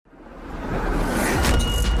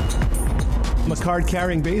I'm a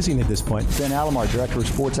card-carrying Bayesian at this point. Ben Alomar, Director of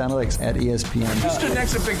Sports Analytics at ESPN. You stood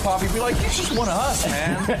next to Big Papi, be like, he's just one of us,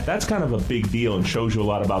 man. That's kind of a big deal and shows you a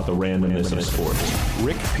lot about the randomness of sports.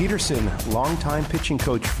 Rick Peterson, longtime pitching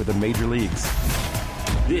coach for the major leagues.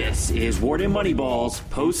 This is Wharton Moneyball's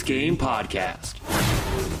post-game podcast.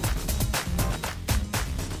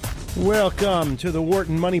 Welcome to the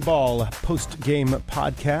Wharton Moneyball post-game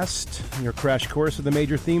podcast, your crash course of the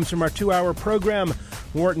major themes from our 2-hour program,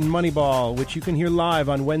 Wharton Moneyball, which you can hear live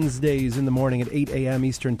on Wednesdays in the morning at 8 a.m.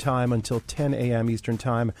 Eastern Time until 10 a.m. Eastern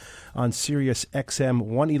Time on Sirius XM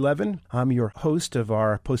 111. I'm your host of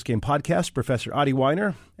our post-game podcast, Professor Adi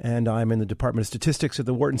Weiner, and I'm in the Department of Statistics at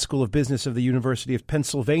the Wharton School of Business of the University of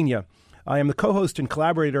Pennsylvania. I am the co-host and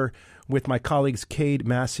collaborator with my colleagues Cade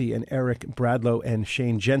Massey and Eric Bradlow and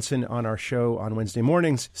Shane Jensen on our show on Wednesday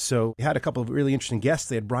mornings. So we had a couple of really interesting guests.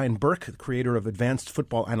 They had Brian Burke, the creator of Advanced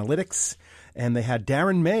Football Analytics, and they had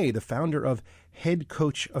Darren May, the founder of Head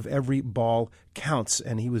Coach of Every Ball Counts,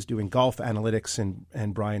 and he was doing golf analytics,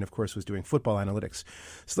 and Brian, of course, was doing football analytics.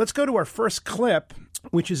 So let's go to our first clip,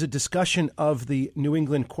 which is a discussion of the New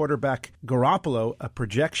England quarterback Garoppolo, a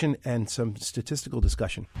projection and some statistical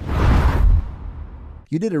discussion.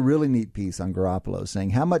 You did a really neat piece on Garoppolo saying,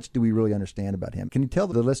 how much do we really understand about him? Can you tell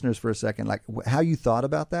the listeners for a second, like how you thought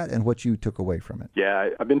about that and what you took away from it? Yeah,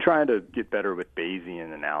 I've been trying to get better with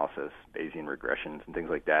Bayesian analysis, Bayesian regressions and things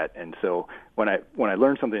like that. And so when I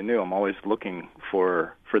learn something new, I'm always looking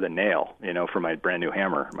for the nail, for my brand new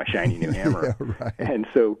hammer, my shiny new hammer. Yeah, right. And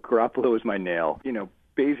so Garoppolo is my nail.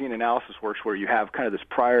 Bayesian analysis works where you have kind of this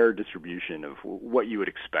prior distribution of what you would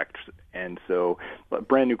expect. And so a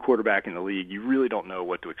brand new quarterback in the league, you really don't know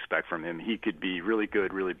what to expect from him. He could be really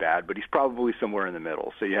good, really bad, but he's probably somewhere in the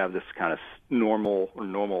middle. So you have this kind of normal or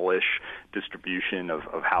normal-ish distribution of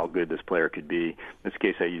how good this player could be. In this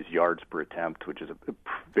case, I use yards per attempt, which is a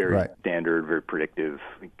very standard, very predictive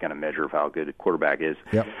kind of measure of how good a quarterback is.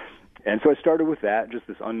 Yep. And so I started with that, just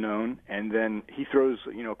this unknown, and then he throws,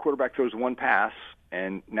 a quarterback throws one pass,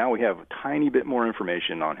 and now we have a tiny bit more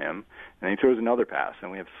information on him, and then he throws another pass, and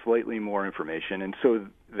we have slightly more information, and so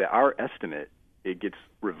our estimate, it gets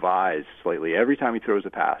revised slightly every time he throws a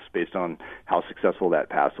pass based on how successful that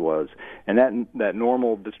pass was, and that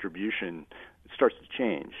normal distribution starts to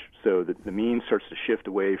change. So the mean starts to shift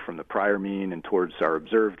away from the prior mean and towards our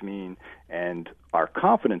observed mean, and our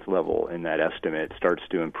confidence level in that estimate starts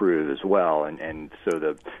to improve as well. And so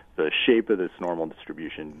the shape of this normal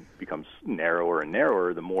distribution becomes narrower and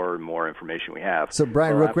narrower the more and more information we have. So,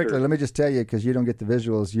 Brian, real quickly, let me just tell you, because you don't get the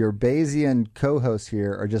visuals, your Bayesian co-hosts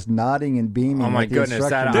here are just nodding and beaming. Oh, my goodness.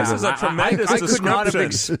 This is a tremendous I could not have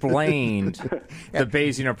description. explained the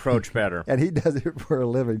Bayesian approach better. And he does it for a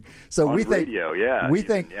living. So on we think, radio, yeah.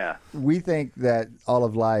 We think that all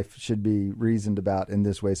of life should be reasoned about in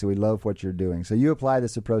this way, so we love what you're doing. So you apply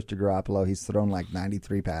this approach to Garoppolo. He's thrown like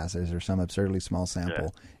 93 passes or some absurdly small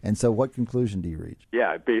sample. Yeah. And so what conclusion do you reach?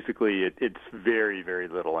 Yeah, basically it's very, very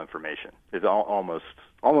little information. It's almost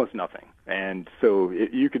nothing. And so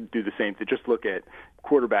you could do the same thing. Just look at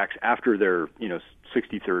quarterbacks after their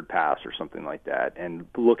 63rd pass or something like that, and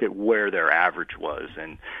look at where their average was.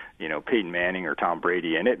 And Peyton Manning or Tom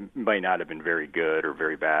Brady, and it might not have been very good or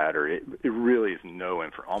very bad, or it really is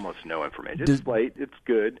almost no information. It's slight. It's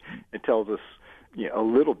good. It tells us a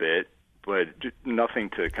little bit, but just nothing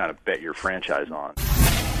to kind of bet your franchise on.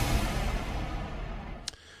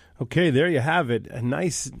 Okay, there you have it. A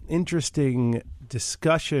nice, interesting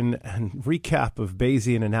discussion and recap of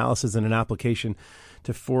Bayesian analysis and an application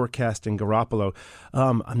to forecasting Garoppolo.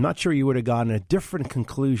 I'm not sure you would have gotten a different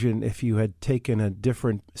conclusion if you had taken a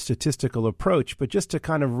different statistical approach, but just to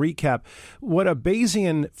kind of recap, what a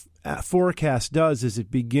Bayesian forecast does is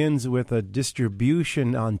it begins with a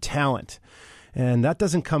distribution on talent. And that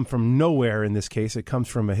doesn't come from nowhere in this case. It comes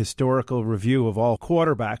from a historical review of all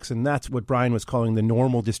quarterbacks, and that's what Brian was calling the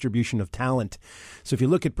normal distribution of talent. So if you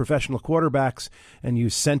look at professional quarterbacks and you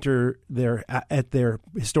center at their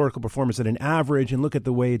historical performance at an average and look at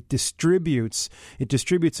the way it distributes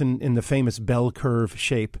in the famous bell curve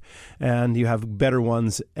shape. And you have better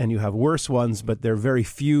ones and you have worse ones, but there are very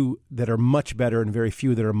few that are much better and very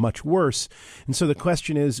few that are much worse. And so the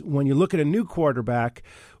question is, when you look at a new quarterback,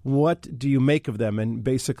 what do you make of them? And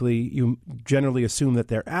basically, you generally assume that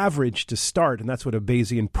they're average to start, and that's what a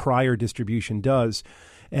Bayesian prior distribution does.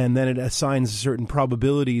 And then it assigns a certain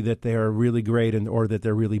probability that they are really great or that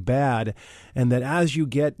they're really bad. And that as you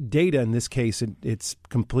get data, in this case, it's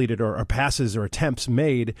completed or passes or attempts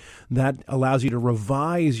made, that allows you to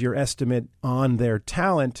revise your estimate on their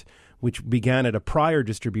talent which began at a prior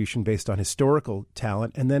distribution based on historical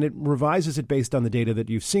talent, and then it revises it based on the data that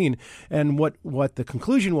you've seen. And what the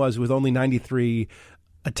conclusion was, with only 93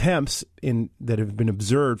 attempts that have been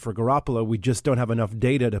observed for Garoppolo, we just don't have enough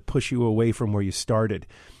data to push you away from where you started.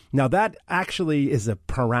 Now, that actually is a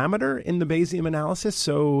parameter in the Bayesian analysis,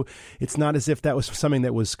 so it's not as if that was something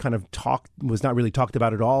that was was not really talked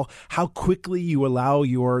about at all. How quickly you allow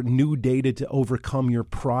your new data to overcome your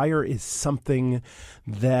prior is something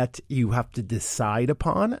that you have to decide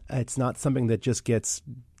upon. It's not something that just gets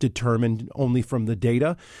determined only from the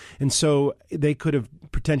data. And so they could have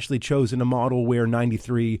potentially chosen a model where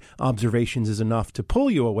 93 observations is enough to pull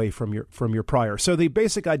you away from your prior. So the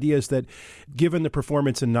basic idea is that given the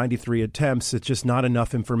performance in 93 attempts, it's just not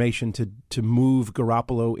enough information to move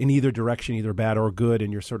Garoppolo in either direction, either bad or good,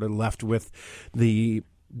 and you're sort of left with the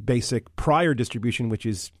basic prior distribution, which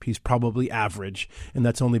is he's probably average, and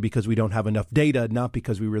that's only because we don't have enough data, not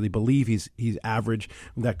because we really believe he's average.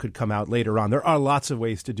 That could come out later on. There are lots of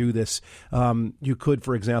ways to do this. You could,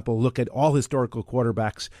 for example, look at all historical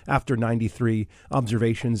quarterbacks after 93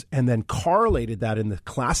 observations and then correlated that in the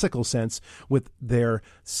classical sense with their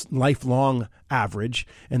lifelong average,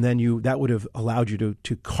 and then that would have allowed you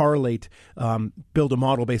to correlate, build a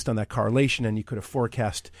model based on that correlation, and you could have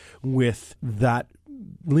forecast with that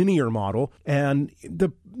linear model, and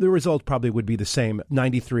the result probably would be the same.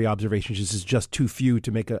 93 observations is just too few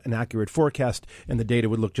to make an accurate forecast, and the data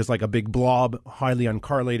would look just like a big blob, highly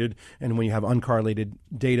uncorrelated, and when you have uncorrelated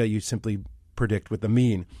data, you simply predict with the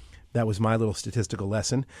mean. That was my little statistical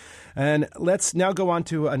lesson. And let's now go on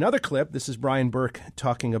to another clip. This is Brian Burke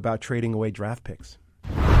talking about trading away draft picks.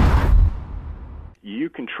 You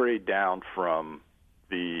can trade down from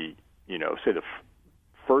the, say the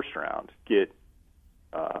first round, get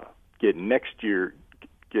next year,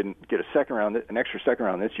 get a second round, an extra second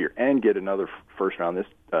round this year, and get another first round this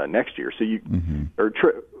next year. So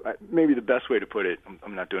maybe the best way to put it,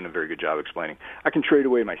 I'm not doing a very good job explaining. I can trade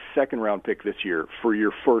away my second round pick this year for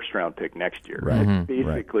your first round pick next year. Right. That's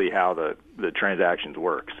basically how the transactions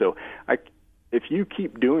work. So if you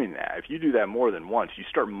keep doing that, if you do that more than once, you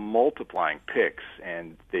start multiplying picks,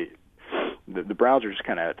 and the Browns are just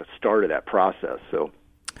kind of at the start of that process. So.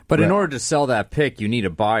 But in order to sell that pick, you need a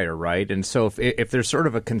buyer, right? And so if there's sort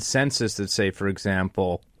of a consensus that, say, for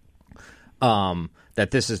example,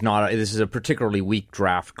 that this is a particularly weak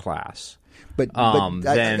draft class,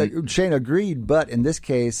 then Shane agreed. But in this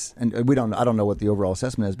case, and I don't know what the overall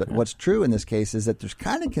assessment is, but what's true in this case is that there's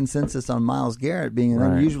kind of consensus on Myles Garrett being an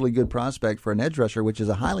unusually good prospect for an edge rusher, which is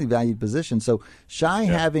a highly valued position. So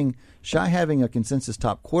having a consensus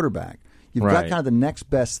top quarterback, you've got kind of the next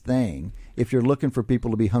best thing if you're looking for people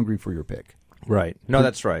to be hungry for your pick. Right. No,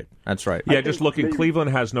 that's right. That's right. Yeah, just looking, Cleveland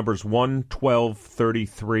has numbers 1, 12,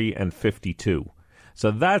 33, and 52.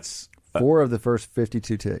 So that's 4 of the first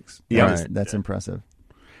 52 ticks. Yeah, that's impressive.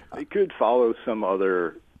 They could follow some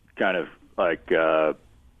other kind of like a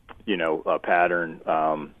pattern,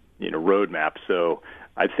 roadmap. So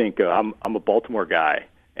I think I'm a Baltimore guy,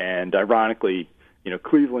 and ironically,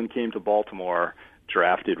 Cleveland came to Baltimore,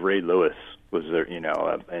 drafted Ray Lewis, was there, in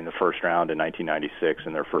the first round in 1996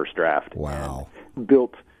 in their first draft. Wow! And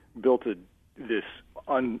built this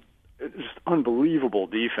just unbelievable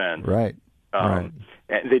defense. Right. And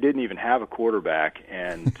they didn't even have a quarterback,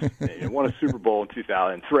 and they won a Super Bowl in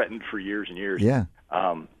 2000, threatened for years and years. Yeah.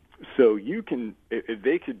 So you can, if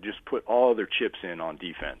they could just put all their chips in on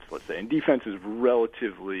defense, let's say, and defense is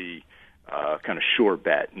relatively kind of sure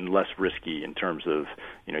bet and less risky in terms of,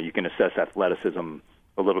 you can assess athleticism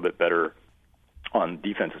a little bit better on the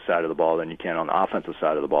defensive side of the ball than you can on the offensive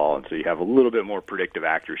side of the ball, and so you have a little bit more predictive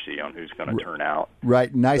accuracy on who's going to turn out.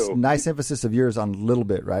 Right. Nice emphasis of yours on little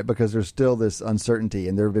bit, right? Because there's still this uncertainty,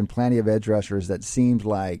 and there have been plenty of edge rushers that seemed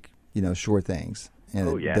like, sure things,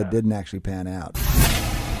 and that didn't actually pan out.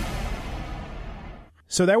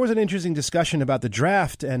 So that was an interesting discussion about the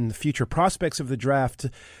draft and the future prospects of the draft.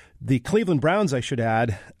 The Cleveland Browns, I should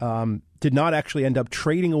add, did not actually end up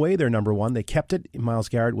trading away their number one. They kept it. Myles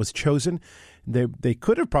Garrett was chosen. They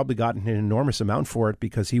could have probably gotten an enormous amount for it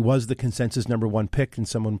because he was the consensus number one pick, and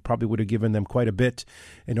someone probably would have given them quite a bit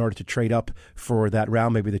in order to trade up for that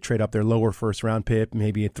round. Maybe they trade up their lower first-round pick,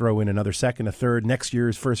 maybe throw in another second, a third, next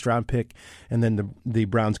year's first-round pick, and then the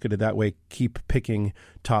Browns could have that way keep picking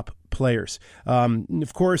top players.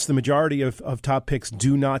 Of course, the majority of top picks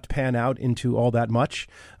do not pan out into all that much.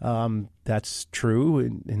 That's true,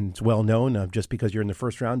 and it's well known. Just because you're in the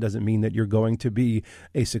first round doesn't mean that you're going to be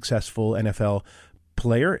a successful NFL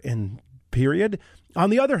player. And period. On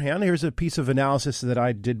the other hand, here's a piece of analysis that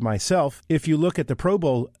I did myself. If you look at the Pro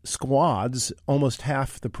Bowl squads, almost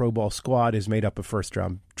half the Pro Bowl squad is made up of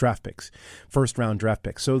first-round draft picks.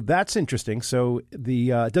 So that's interesting. So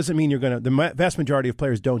the doesn't mean the vast majority of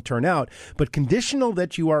players don't turn out, but conditional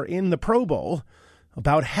that you are in the Pro Bowl,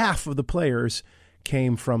 about half of the players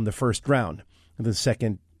came from the first round. The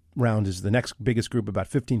second round is the next biggest group, about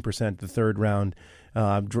 15%. The third round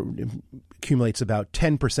accumulates about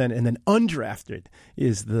 10%, and then undrafted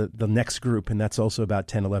is the next group, and that's also about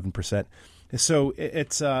 10-11%. So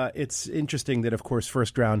it's interesting that, of course,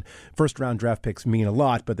 first round draft picks mean a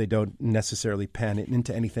lot, but they don't necessarily pan it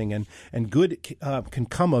into anything. And good can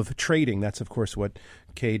come of trading. That's, of course, what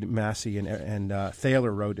Cade Massey and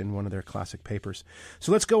Thaler wrote in one of their classic papers.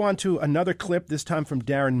 So let's go on to another clip, this time from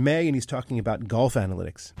Darren May, and he's talking about golf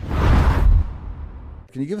analytics.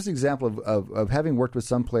 Can you give us an example of having worked with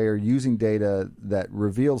some player using data that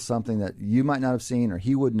reveals something that you might not have seen or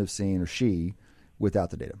he wouldn't have seen or she without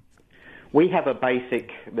the data? We have a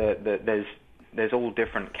basic, there's all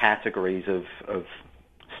different categories of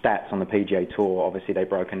stats on the PGA Tour. Obviously, they're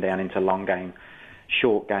broken down into long game,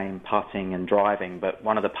 short game, putting, and driving. But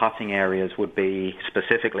one of the putting areas would be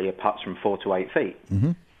specifically a putts from 4 to 8 feet.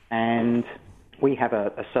 Mm-hmm. And we have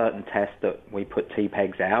a certain test that we put tee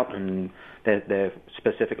pegs out, and they're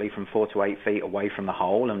specifically from 4 to 8 feet away from the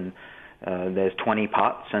hole, and there's 20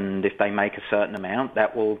 putts, and if they make a certain amount,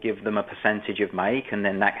 that will give them a percentage of make, and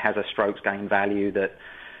then that has a strokes gain value that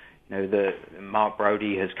the Mark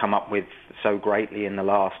Brody has come up with so greatly in the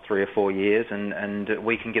last 3 or 4 years, and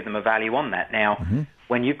we can give them a value on that. Now,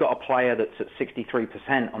 when you've got a player that's at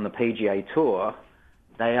 63% on the PGA Tour,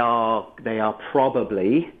 they are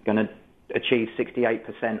probably going to achieve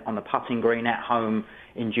 68% on the putting green at home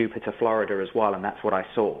in Jupiter, Florida as well, and that's what I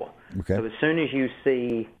saw. Okay. So as soon as you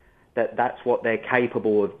see that that's what they're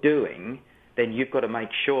capable of doing, then you've got to make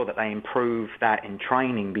sure that they improve that in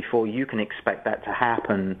training before you can expect that to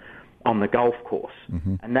happen on the golf course.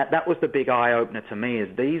 Mm-hmm. And that was the big eye-opener to me,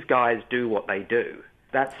 is these guys do what they do.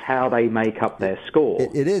 That's how they make up their score.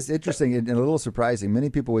 It is interesting and a little surprising. Many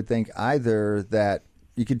people would think either that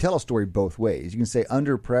you can tell a story both ways. You can say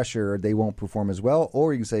under pressure they won't perform as well,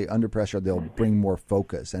 or you can say under pressure they'll bring more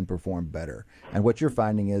focus and perform better. And what you're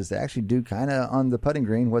finding is they actually do kind of on the putting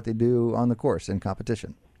green what they do on the course in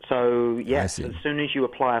competition. So, yes, as soon as you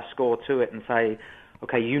apply a score to it and say,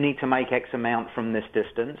 okay, you need to make X amount from this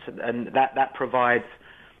distance, and that provides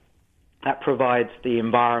the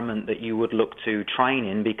environment that you would look to train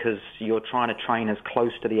in, because you're trying to train as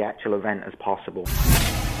close to the actual event as possible.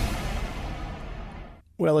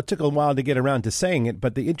 Well, it took a while to get around to saying it,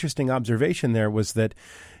 but the interesting observation there was that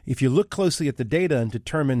if you look closely at the data and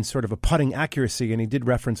determine sort of a putting accuracy, and he did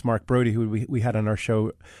reference Mark Brody, who we had on our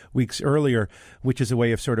show weeks earlier, which is a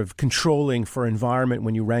way of sort of controlling for environment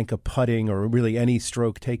when you rank a putting or really any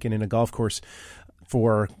stroke taken in a golf course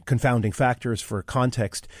for confounding factors, for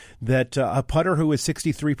context, that a putter who is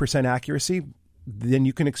 63% accuracy, then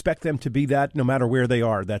you can expect them to be that no matter where they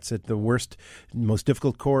are. That's at the worst, most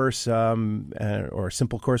difficult course or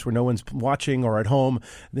simple course where no one's watching, or at home.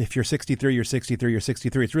 If you're 63, you're 63, you're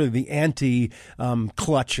 63. It's really the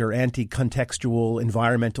anti-clutch or anti-contextual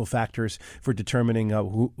environmental factors for determining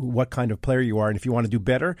what kind of player you are. And if you want to do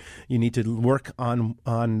better, you need to work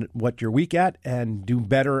on what you're weak at and do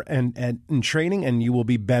better and in training, and you will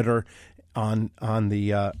be better on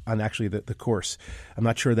actually the course. I'm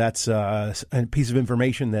not sure that's a piece of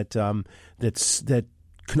information that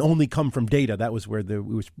can only come from data. That was where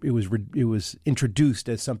it was introduced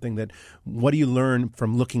as something that, what do you learn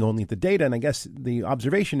from looking only at the data? And I guess the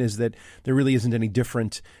observation is that there really isn't any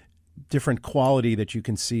different quality that you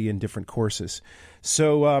can see in different courses.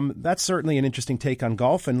 So that's certainly an interesting take on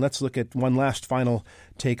golf. And let's look at one last final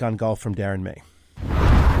take on golf from Darren May.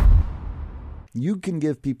 You can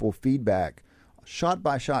give people feedback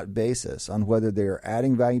shot-by-shot basis on whether they're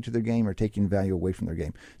adding value to their game or taking value away from their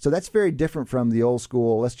game. So that's very different from the old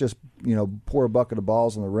school, let's just pour a bucket of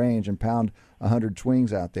balls on the range and pound 100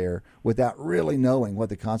 swings out there without really knowing what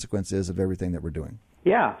the consequence is of everything that we're doing.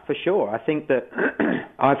 Yeah, for sure. I think that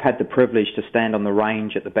I've had the privilege to stand on the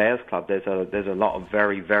range at the Bears Club. There's a lot of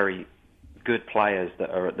very, very good players that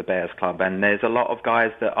are at the Bears Club, and there's a lot of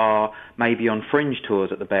guys that are maybe on fringe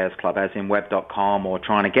tours at the Bears Club, as in web.com or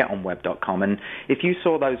trying to get on web.com. And if you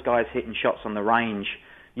saw those guys hitting shots on the range,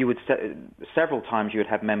 you would several times you would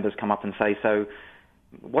have members come up and say, so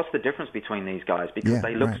what's the difference between these guys? Because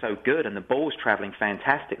they look so good and the ball's traveling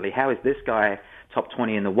fantastically. How is this guy top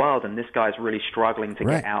 20 in the world and this guy's really struggling to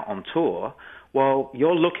get out on tour? Well,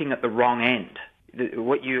 you're looking at the wrong end.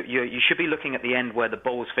 what you should be looking at the end where the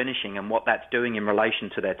ball's finishing and what that's doing in relation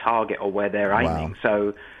to their target or where they're aiming.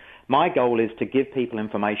 So my goal is to give people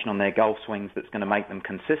information on their golf swings that's going to make them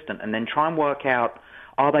consistent, and then try and work out,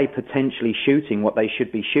 are they potentially shooting what they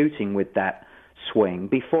should be shooting with that swing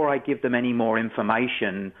before I give them any more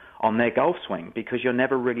information on their golf swing, because you're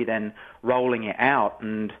never really then rolling it out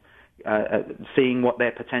and seeing what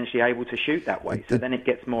they're potentially able to shoot that way. So then it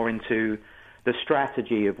gets more into the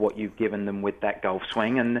strategy of what you've given them with that golf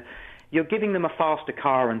swing, and you're giving them a faster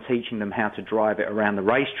car and teaching them how to drive it around the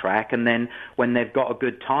racetrack, and then when they've got a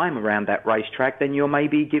good time around that racetrack, then you're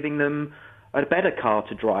maybe giving them a better car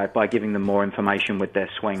to drive by giving them more information with their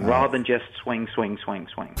swing, rather than just swing, swing, swing,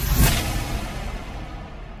 swing.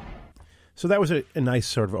 So that was a nice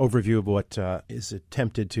sort of overview of what is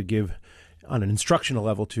attempted to give on an instructional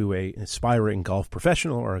level to an aspiring golf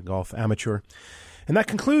professional or a golf amateur. And that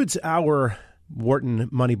concludes our Wharton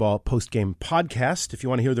Moneyball post-game podcast. If you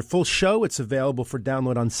want to hear the full show, it's available for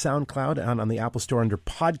download on SoundCloud and on the Apple Store under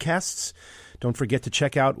podcasts. Don't forget to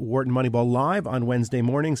check out Wharton Moneyball live on Wednesday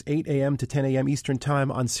mornings, 8 a.m. to 10 a.m. Eastern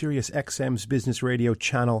Time on Sirius XM's Business Radio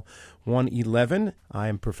Channel 111. I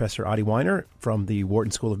am Professor Adi Weiner from the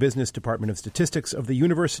Wharton School of Business, Department of Statistics of the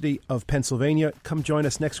University of Pennsylvania. Come join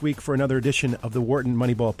us next week for another edition of the Wharton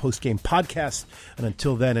Moneyball postgame podcast. And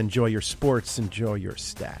until then, enjoy your sports, enjoy your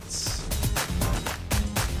stats.